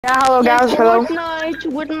Yeah, hello Play guys, hello. Fortnite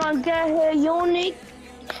with my guy here, Unique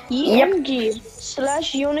Yep,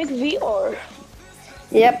 EMG/Unique VR.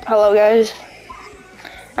 yep, hello guys.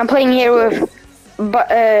 I'm playing here with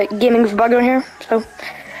Gaming with Bagro here, so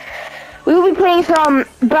we will be playing some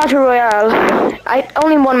Battle Royale. I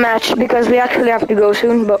only one match because we actually have to go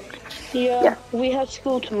soon, but Yeah, yeah, we have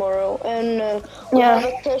school tomorrow, and we yeah. have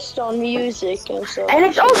a test on music and And stuff.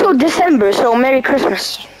 it's also So, December, so Merry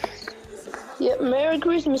Christmas. yeah, Merry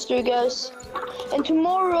Christmas to you guys. And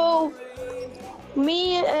tomorrow,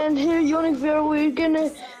 me and here, Unique VR, we're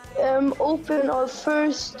gonna open our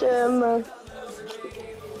first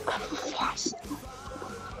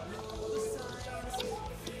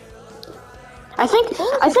I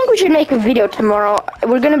think we should make a video tomorrow.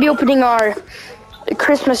 We're gonna be opening our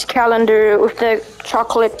Christmas calendar with the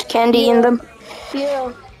chocolate candy in them.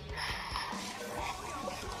 yeah.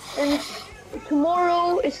 And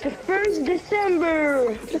tomorrow is the 1st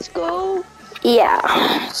December. Let's go. Yeah.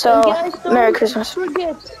 And So guys, Merry don't Christmas.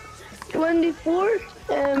 forget 24th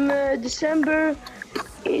December.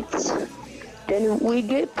 It's then we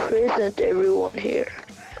get present everyone here.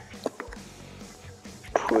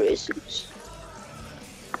 Presents.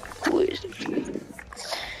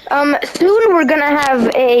 Soon we're gonna have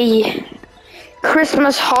a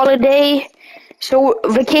Christmas holiday, so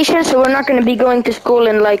vacation. So we're not gonna be going to school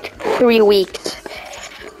in like 3 weeks.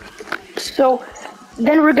 So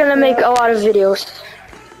then we're gonna make Yeah. a lot of videos.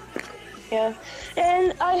 Yeah.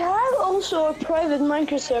 And I have also a private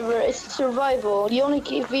Minecraft server. It's survival.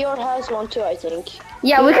 Unique VR has one too, I think.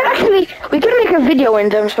 Yeah, we can make a video in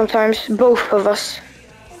them sometimes, both of us.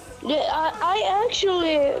 Yeah, I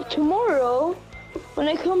actually tomorrow when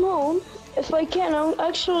I come home, if I can, I'm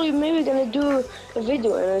actually maybe gonna do a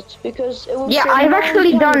video in it because it was Yeah, a I've long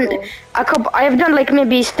actually time done ago. a couple. I've done like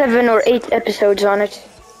maybe 7 or 8 episodes on it.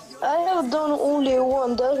 I have done only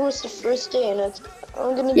one. That was the first day in it.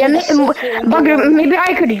 I'm gonna Yeah, do the second Bugger, one. maybe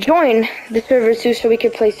I could join the server too, so we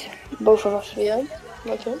could play both of us. Yeah,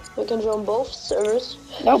 okay. We can join both servers.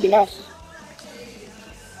 That would be nice.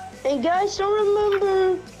 And guys, don't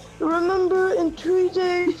remember in 3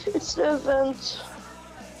 days it's the event.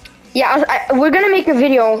 Yeah, we're gonna make a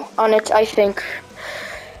video on it, I think.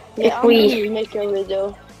 Yeah, If I'm we, gonna make a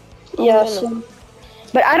video. yes.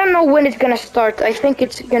 But I don't know when it's gonna start. I think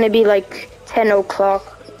it's gonna be like 10 o'clock.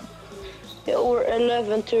 Yeah, or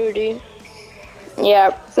 11:30. Yeah,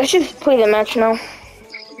 let's just play the match now.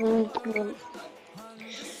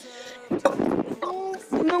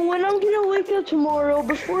 No, when I'm gonna wake up tomorrow,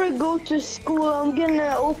 before I go to school, I'm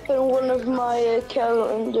gonna open one of my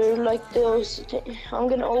calendar, like those. I'm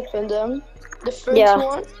gonna open them, the first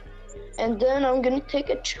one, and then I'm gonna take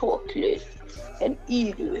a chocolate and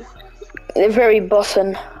eat it. They're very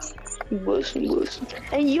bussin'. Bussin'.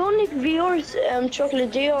 And Unique VR's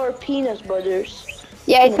chocolate, they are peanut butters.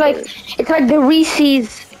 Yeah, it's like the Reese's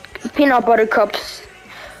peanut butter cups.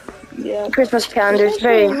 Yeah. Christmas It calendars, was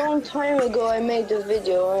very. a long time ago I made the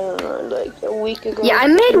video, I don't know, like a week ago. Yeah, I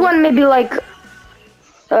made one maybe like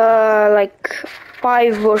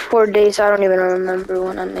 5 or 4 days. I don't even remember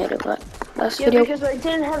when I made it. Last video. Because I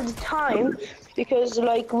didn't have the time, because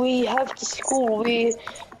like we have to school,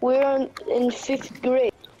 we're in 5th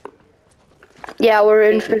grade. Yeah, we're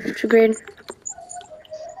in 5th grade.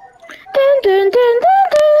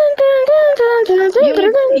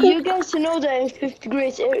 You guys know that in 5th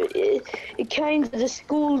grade, it kind of the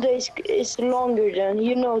school days is longer than,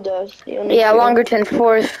 you know that. Yeah, longer than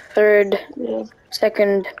 4th, 3rd,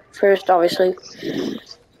 2nd, 1st, obviously.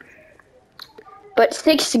 But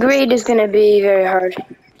 6th grade is gonna be very hard.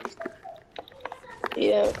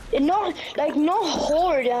 Yeah, not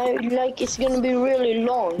hard. Like it's gonna be really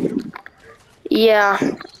long. Yeah,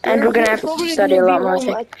 and we're gonna have to study a lot more, I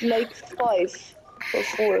think. At like 5 or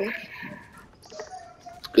 4.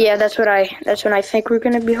 Yeah, that's when I think we're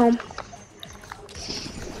gonna be home.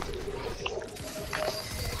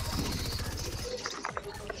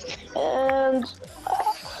 And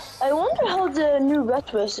I wonder how the new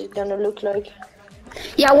Batwest is gonna look like.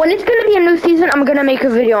 Yeah, when it's gonna be a new season, I'm gonna make a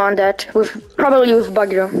video on that probably with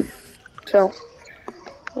Bagro. So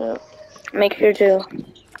Yeah. make sure to.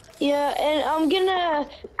 Yeah, and I'm gonna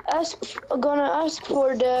ask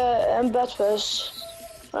for the Batwest.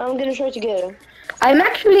 I'm gonna try to get it.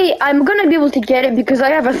 I'm gonna be able to get it because I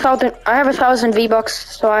have 1,000 V-Bucks,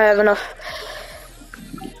 so I have enough.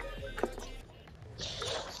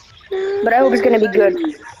 But I hope it's gonna be good.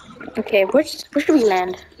 Okay, where should we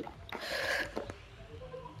land?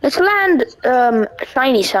 Let's land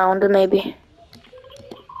Shiny Sound maybe.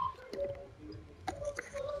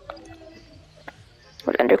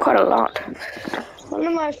 We'll land there quite a lot. One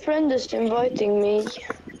of my friends is inviting me.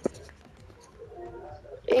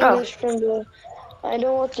 Oh. English friend. I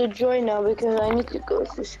don't want to join now because I need to go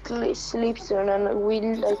to sleep soon, and we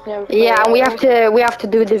like never play. Yeah, and we have to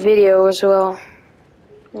do the video as well.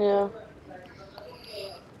 Yeah.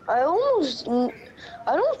 I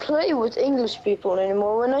don't play with English people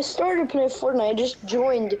anymore. When I started playing Fortnite, I just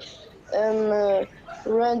joined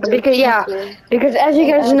random people. Because as you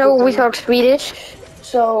And guys know, added we them. talk Swedish,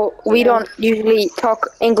 so we Yeah. don't usually talk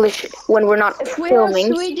English when we're not If we have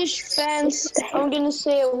filming. Swedish fans, I'm gonna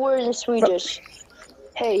say a word in Swedish.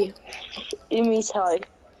 Hey, it means hi.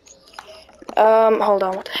 Hold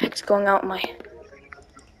on, what the heck's going out my?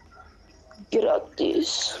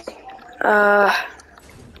 Grattis.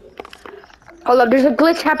 Hold up, there's a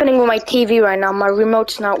glitch happening with my TV right now. My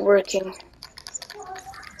remote's not working.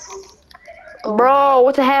 Oh. Bro,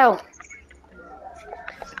 what the hell?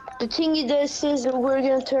 The thingy that says that we're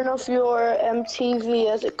gonna turn off your TV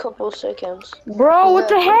at a couple seconds. Bro, what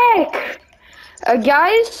the heck?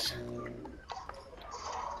 Guys?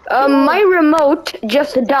 My remote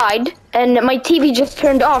just died, and my TV just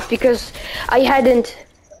turned off because I hadn't...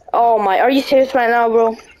 Oh my, are you serious right now,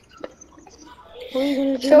 bro? What are you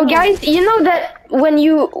gonna do So now? guys, you know that when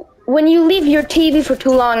you leave your TV for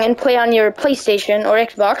too long and play on your PlayStation or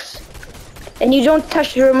Xbox, and you don't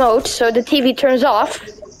touch the remote, so the TV turns off.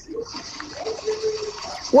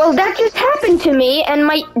 Well, that just happened to me, and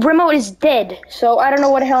my remote is dead. So I don't know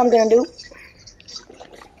what the hell I'm gonna do.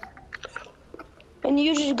 And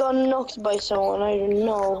you just got knocked by someone, I don't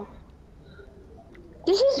know.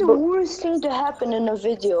 This is the worst thing to happen in a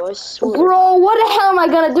video, I swear. Bro, what the hell am I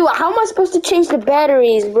gonna do? How am I supposed to change the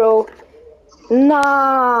batteries, bro?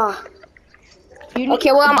 Nah.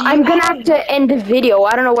 Okay, well, I'm gonna have to end the video.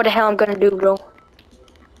 I don't know what the hell I'm gonna do, bro.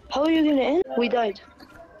 How are you gonna end? We died.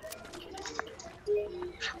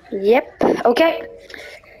 Yep. Okay.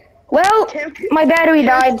 Well, my battery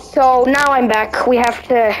died, so now I'm back. We have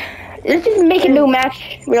to... Let's just make a new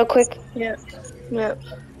match real quick. Yeah. Yeah.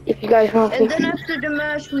 If you guys want to. And then after the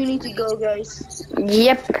match, we need to go, guys.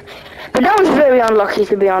 Yep. But that was very unlucky,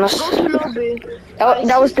 to be honest. Go to lobby.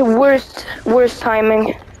 That was the worst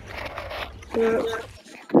timing. Yeah.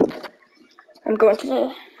 I'm going to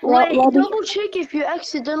the Wait, lobby. double check if you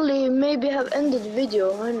accidentally maybe have ended the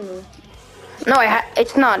video. I don't know. No,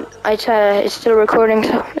 it's not. It's still recording,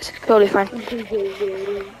 so it's totally fine.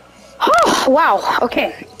 Oh, wow.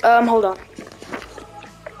 Okay. Hold on.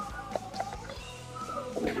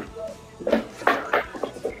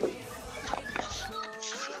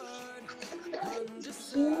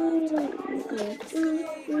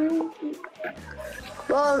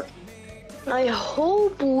 Well, I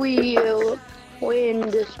hope we'll win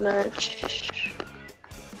this match.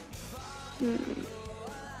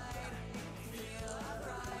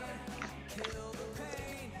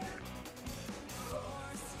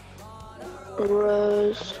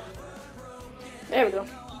 Rose. There we go.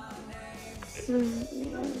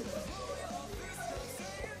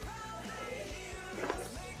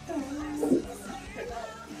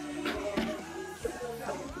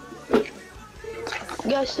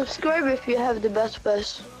 Guys, subscribe if you have the best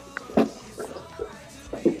pass.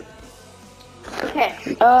 Okay.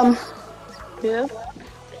 Yeah.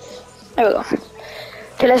 There we go.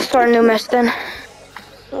 Okay, let's start a new match then.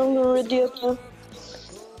 I'm already up now.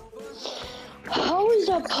 How is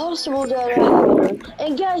that possible that I haven't?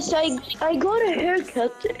 And guys, I got a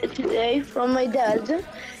haircut today from my dad.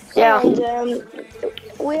 Yeah. And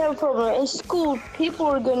we have a problem. In school, people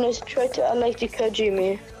are gonna try to like to cut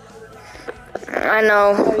me. I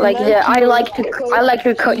know, like I like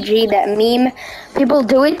to cut G, that meme. People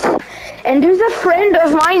do it, and there's a friend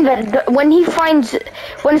of mine that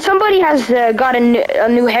when somebody has got a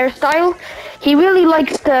new hairstyle, he really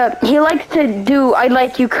likes to do I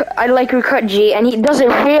like you cut G, and he does it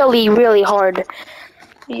really hard.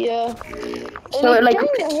 Yeah. So and it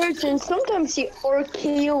kinda hurts, and sometimes he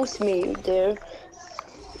RKOs me there.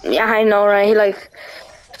 Yeah, I know, right? He like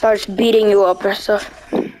starts beating you up and stuff.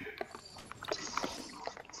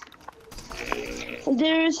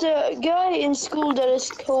 There's a guy in school that is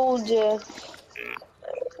called,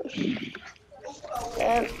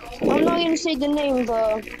 I'm not gonna say the name,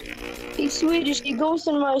 but he's Swedish. He goes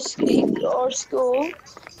in our school.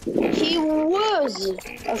 He was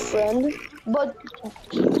a friend, but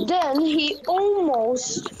then he threw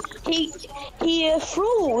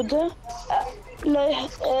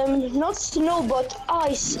not snow but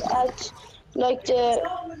ice at like the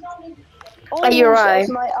almost at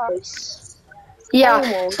my eyes. Yeah.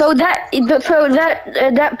 Almost. So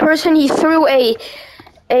that person, he threw he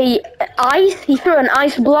threw an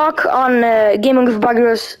ice block on Gaming with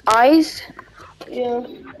Bagro's eyes. Yeah.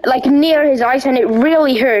 Like near his eyes, and it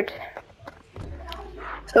really hurt.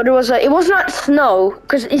 So there was it was not snow,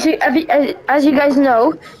 because as you guys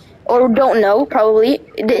know, or don't know probably,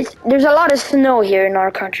 there's a lot of snow here in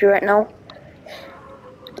our country right now.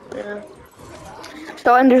 Yeah.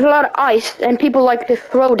 So, and there's a lot of ice, and people like to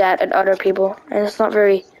throw that at other people, and it's not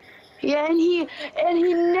very... Yeah, and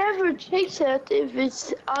he never checks it if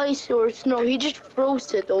it's ice or snow. He just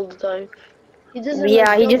throws it all the time. He doesn't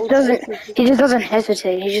Yeah, like double check it. he just doesn't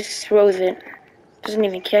hesitate, he just throws it. Doesn't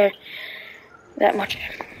even care that much.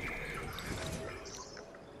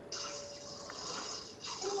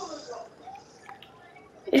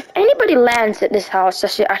 If anybody lands at this house,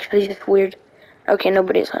 that's actually just weird. Okay,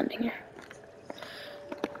 nobody's landing here.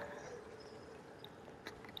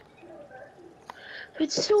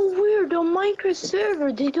 It's so weird on Minecraft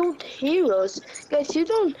server. They don't hear us, guys.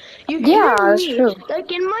 You Yeah, hear that's me. true.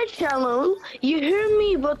 Like in my channel, you hear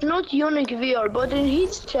me, but not Yonic VR. But in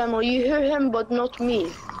his channel, you hear him, but not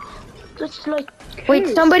me. That's like Wait,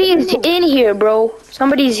 cursed. I somebody don't is know. in here, bro.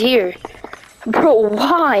 Somebody's here. Bro,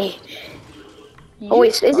 why? Oh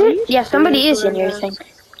wait, is Are it? you Yeah, somebody is in here, I serious?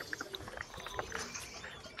 think.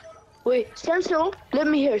 Wait, stand still. Let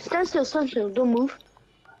me hear. Stand still, stand still. Don't move.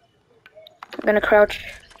 I'm gonna crouch.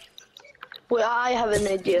 Wait, I have an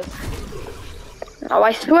idea. Oh,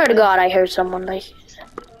 I swear to God, I heard someone, like...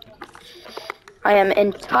 I am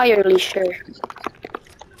entirely sure.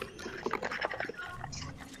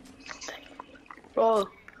 Oh.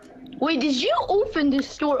 Wait, did you open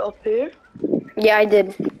this door up here? Yeah, I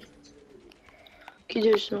did. Okay,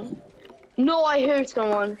 there's no. No, I heard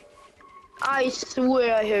someone. I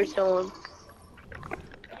swear I heard someone.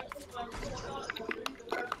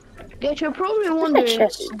 Guys, you're probably Where's my wondering,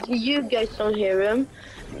 chest? you guys don't hear him.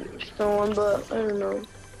 Someone, but I don't know.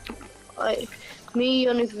 Me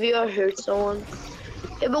and VR heard someone.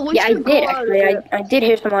 Yeah, but we Yeah, I should go did, out of actually. here. I did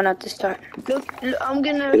hear someone at the start. Look, I'm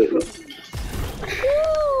gonna. Woo!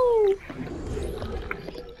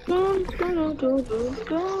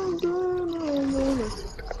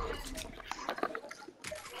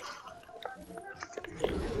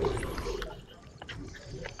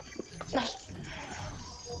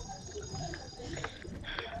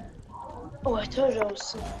 Oh, I thought I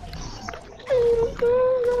was.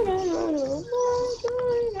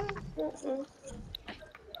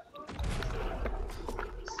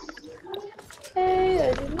 Hey,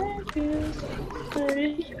 I just met you.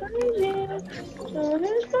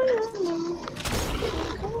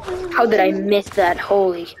 How did I miss that?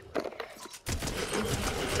 Holy.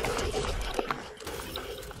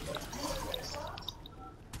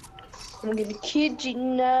 I'm gonna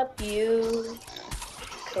kidnap you.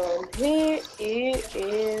 Come here.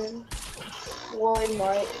 Why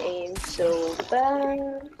my aim so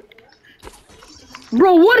bad?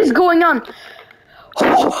 Bro, what is going on?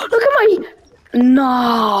 Oh, look at my...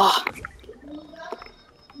 Nah.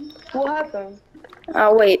 What happened?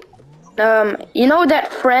 Oh, wait. You know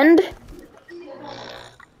that friend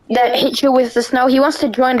that hit you with the snow? He wants to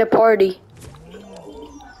join the party.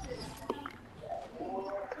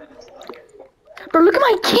 Bro, look at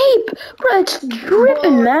my cape! Bro, it's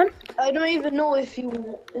dripping, man. I don't even know if he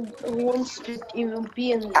wants to even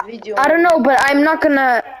be in the video. I don't know, but I'm not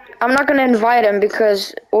gonna invite him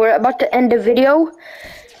because we're about to end the video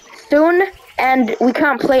soon, and we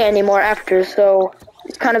can't play anymore after, so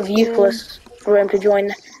it's kind of useless for him to join.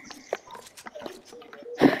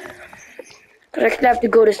 Cause I could have to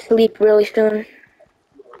go to sleep really soon.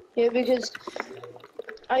 Yeah, because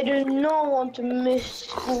I do not want to miss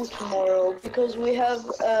school tomorrow because we have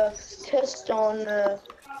a test on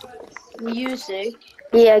music.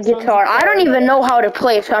 Yeah, guitar. I don't even know how to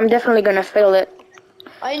play, so I'm definitely gonna fail it.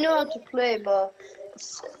 I know how to play, but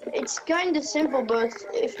it's kind of simple. But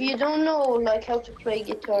if you don't know like how to play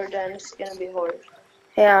guitar, then it's gonna be hard.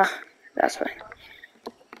 Yeah, that's right.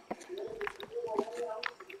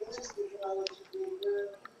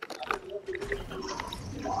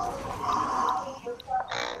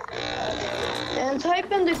 And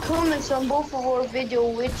type in the comments on both of our video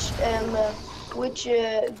which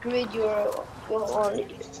grade you're on,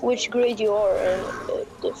 which grade you are,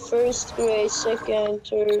 the first grade, second,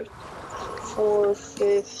 third, fourth,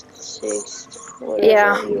 fifth, sixth, whatever.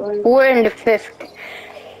 Yeah, we're in the 5th.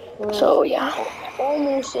 So yeah.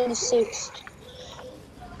 Almost in the 6th.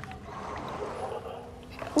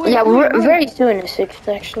 Yeah, we're very soon in the 6th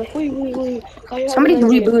actually. Wait. Somebody's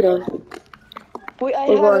rebooting. Wait, I It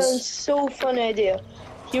have a was. so fun idea.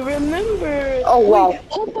 You remember? Oh wow. Wait,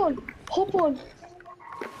 hop on.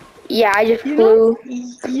 Yeah, I just flew.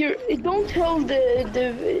 You don't tell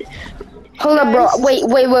the Hold up, bro. Guys,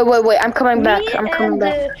 Wait. I'm coming back. I'm coming and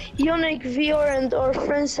back. Yannick VR and our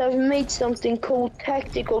friends have made something called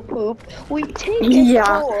tactical poop. We take a Yeah.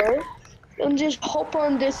 car and just hop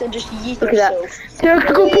on this and just yeet Look at that. ourselves.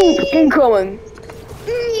 Tactical poop incoming.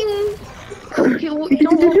 Okay, don't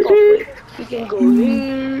walk off. Wait, we can go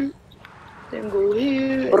here, then go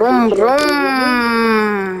here, and then Brum jump over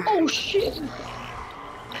here. brum. Oh shit!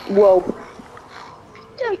 Whoa.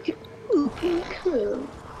 Tactical poop incoming.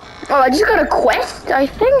 Oh, I just got a quest, I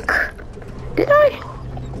think. Did I?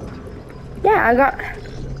 Yeah, I got...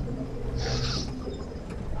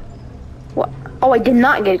 What? Oh, I did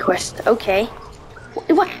not get a quest. Okay.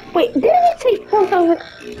 What? Wait, did I say 4,000?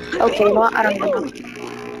 Okay, well, I don't know.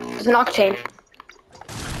 It's an octane.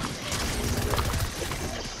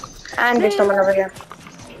 And there's someone over here.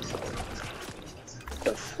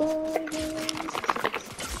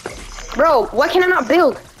 Bro, why can I not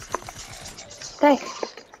build? Thanks.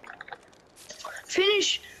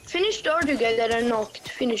 Finish the other guy that I knocked.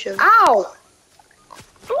 Finish him. Ow!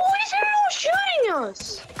 Oh, is everyone shooting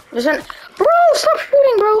us? There's an... Bro, stop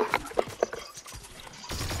shooting, bro.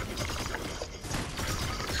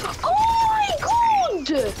 Oh my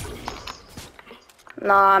god!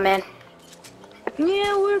 Nah, man.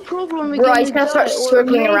 Yeah, we're probably Bro, gonna he's gonna start die, or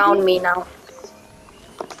circling maybe around me now.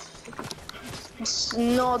 it's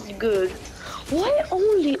not good. Why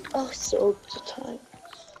only us all the time?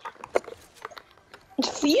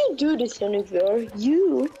 If you do this, Jennifer,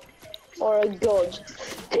 you are a god.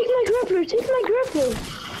 Take my grappler, take my grappler!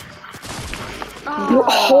 Bro,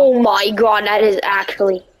 oh my god, that is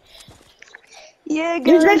actually... Yeah,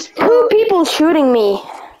 There's guys. like 2 people shooting me.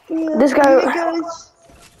 Yeah, This guy... yeah, guys.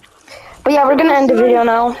 But yeah, we're gonna end the video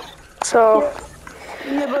now. So...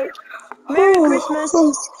 Yeah, but Merry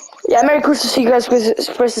Christmas. Yeah, Merry Christmas to you guys,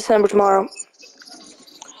 1st December tomorrow.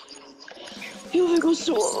 Jag vill gå och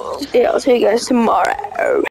sova. Yeah, I'll see you guys tomorrow.